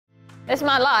It's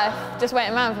my life, just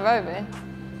waiting around for Robe.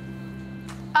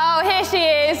 Oh, here she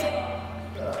is.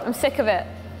 I'm sick of it.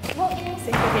 What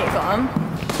music have you got on?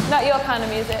 Not your kind of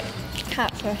music.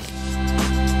 Catfish.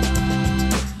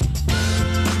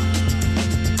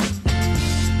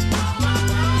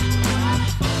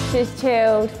 She's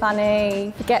chilled,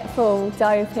 funny, forgetful,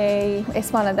 dopey.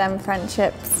 It's one of them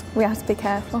friendships. We have to be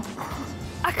careful.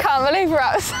 I can't believe we're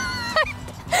outside.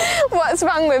 What's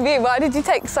wrong with you? Why did you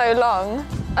take so long?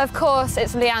 Of course,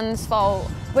 it's Leighanne's fault.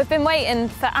 We've been waiting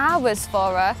for hours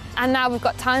for her, and now we've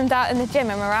got timed out in the gym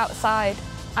and we're outside.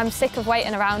 I'm sick of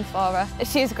waiting around for her.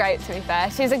 She's great, to be fair.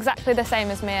 She's exactly the same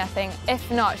as me, I think. If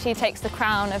not, she takes the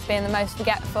crown of being the most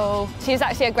forgetful. She's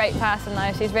actually a great person,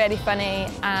 though. She's really funny,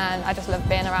 and I just love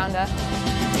being around her.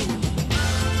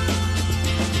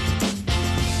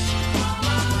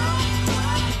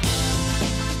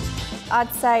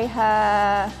 I'd say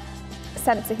her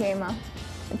sense of humour.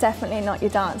 Definitely not your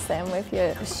dancing with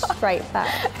your straight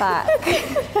back.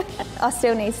 I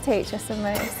still need to teach her some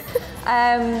moves.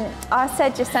 I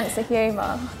said your sense of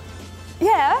humour.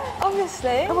 Yeah,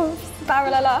 obviously. Oh,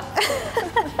 Barrelala.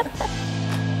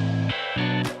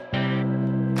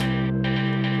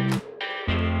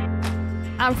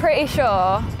 I'm pretty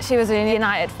sure she was a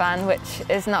United fan, which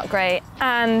is not great.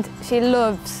 And she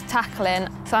loves tackling,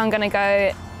 so I'm going to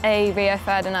go a Rio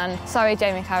Ferdinand. Sorry,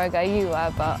 Jamie Carragher, you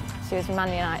were, but she was a Man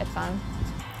United fan.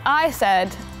 I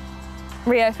said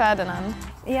Rio Ferdinand.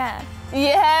 yeah.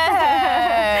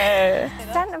 Yeah!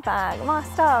 Centre back, my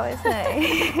style, isn't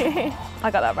he?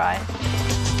 I got that right.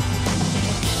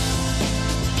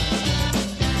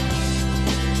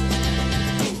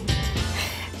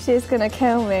 She's going to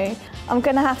kill me. I'm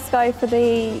going to have to go for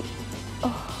the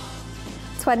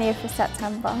 20th of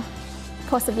September.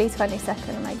 Possibly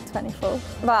 22nd, maybe 24th.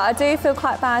 But I do feel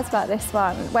quite bad about this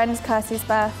one. When's Kirsty's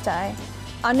birthday?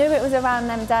 I knew it was around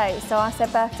them days, so I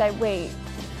said birthday week.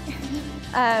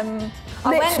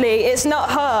 Literally, it's not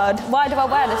hard. Why do I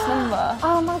wear this number?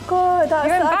 Oh my God,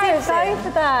 You're embarrassing. I didn't go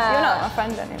for that. You're not my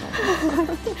friend anymore.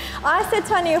 I said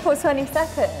 20th or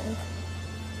 22nd.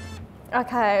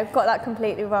 Okay, I've got that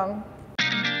completely wrong.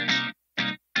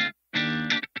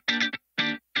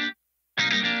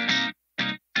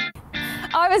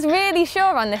 I was really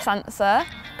sure on this answer,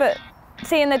 but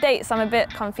seeing the dates, I'm a bit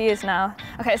confused now.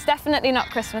 Okay, it's definitely not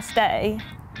Christmas Day.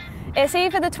 It's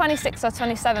either the 26th or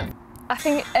 27th. I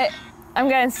think I'm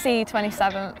going to see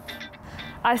 27th.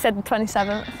 I said the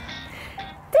 27th.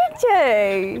 Did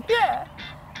you? Yeah.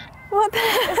 What the?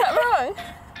 Is that wrong?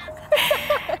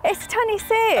 It's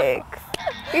 26th.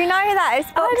 You know that, it's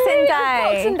Boxing Day.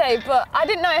 Boxing Day, but I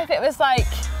didn't know if it was like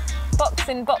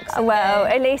Boxing Well,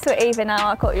 Day. at least we're even now.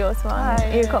 I got yours wrong. Oh,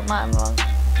 You yeah. got mine wrong.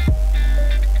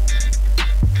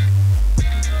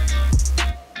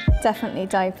 Definitely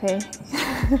dopey.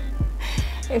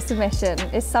 It's a mission.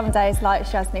 It's some days like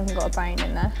she hasn't even got a brain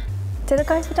in there. Did I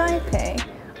go for dopey?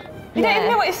 You don't even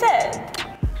know what you said?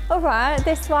 All right,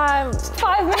 this one.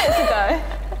 5 minutes ago.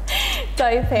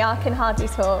 Dopey, I can hardly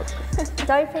talk.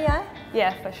 Dopey, yeah?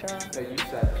 Yeah, for sure. So you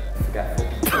said forgetful.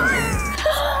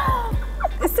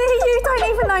 See, you don't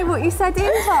even know what you said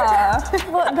either.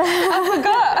 What the? I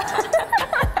forgot.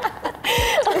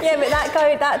 Yeah, but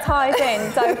that ties in.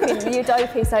 Dopey, you're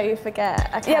dopey, so you forget.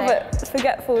 Okay. Yeah, but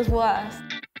forgetful is worse.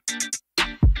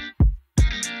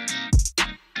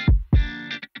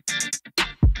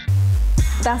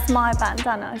 That's my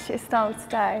bandana she stole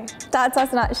today. That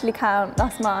doesn't actually count,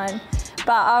 that's mine.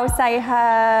 But I would say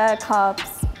her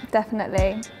carbs,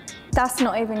 definitely. That's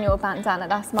not even your bandana,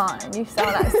 that's mine. You stole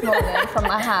that this morning from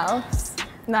my house.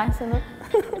 Nice enough.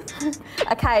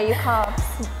 Okay, your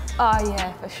carbs. Oh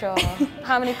yeah, for sure.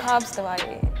 How many carbs do I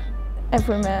eat?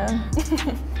 Every meal.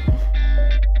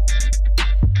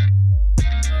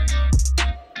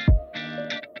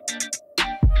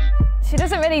 She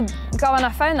doesn't really go on her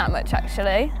phone that much,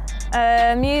 actually.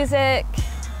 Music,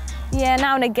 yeah,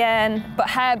 now and again, but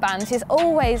hairbands. She's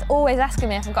always asking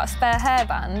me if I've got a spare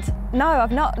hairband. No,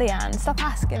 I've not, Leighanne, stop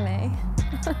asking me.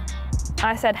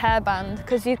 I said hairband,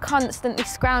 because you're constantly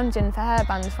scrounging for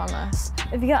hairbands from us.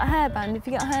 Have you got a hairband? Have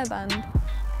you got a hairband?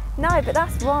 No, but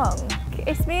that's wrong.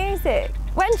 It's music.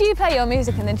 When do you play your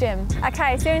music in the gym?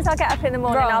 Okay, as soon as I get up in the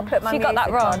morning, Wrong. I'll put my She music got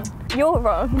that wrong. on. You're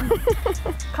wrong.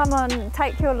 Come on,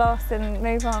 take your loss and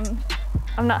move on.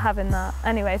 I'm not having that.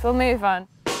 Anyways, we'll move on.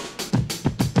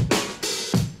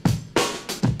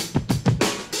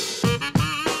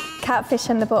 Catfish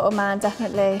and the bottle man,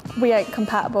 definitely. We ain't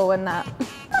compatible in that.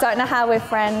 Don't know how we're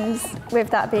friends with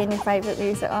that being your favourite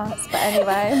music artist, but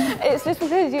anyway. It's just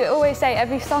because you always say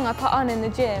every song I put on in the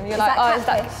gym, you're like, oh, is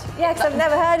that... Yeah, because I've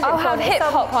never heard of it. I'll have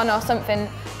hip-hop on or something,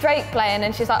 Drake playing,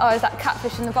 and she's like, oh, is that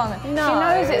Catfish in the Vomit? No. She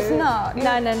knows it's not.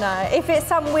 No, no, no. If it's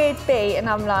some weird beat and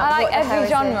I'm like, I like what the hell every is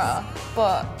genre, this?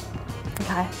 but...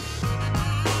 Okay.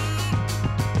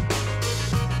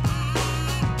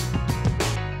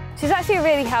 She's actually a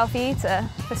really healthy eater,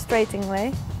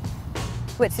 frustratingly,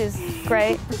 which is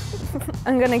great.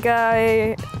 I'm gonna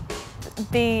go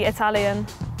be Italian.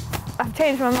 I've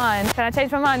changed my mind. Can I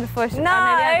change my mind before she... No,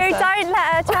 don't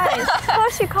let her change. Of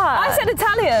course you can't. I said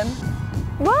Italian.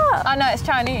 What? I know, it's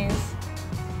Chinese.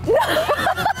 No!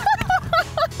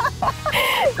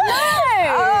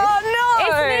 Oh, no!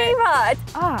 It's neither.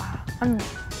 Ah, I'm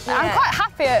quite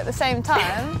happy at the same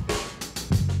time.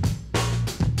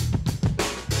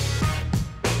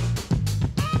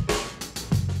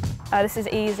 This is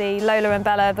easy, Lola and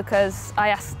Bella, because I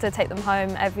asked to take them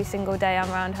home every single day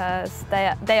I'm around hers.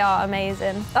 They are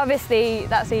amazing. Obviously,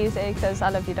 that's easy because I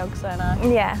love your dogs, don't I?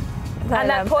 Yeah. And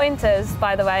they're pointers,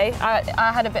 by the way.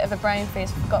 I had a bit of a brain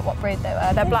freeze, forgot what breed they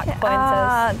were. They're black pointers.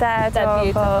 Ah, they're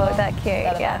beautiful. They're cute,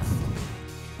 They're yeah. best.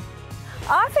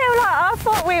 I feel like I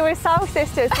thought we were soul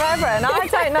sisters forever and I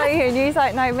don't know you and you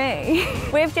don't know me.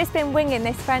 We've just been winging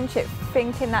this friendship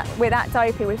thinking that we're that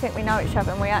dopey, we think we know each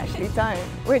other and we actually don't.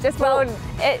 We're just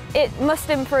it must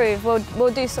improve.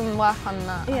 We'll do some work on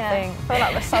that, yeah. I think. I feel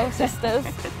like we're soul sisters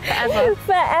forever.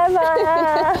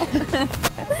 Forever.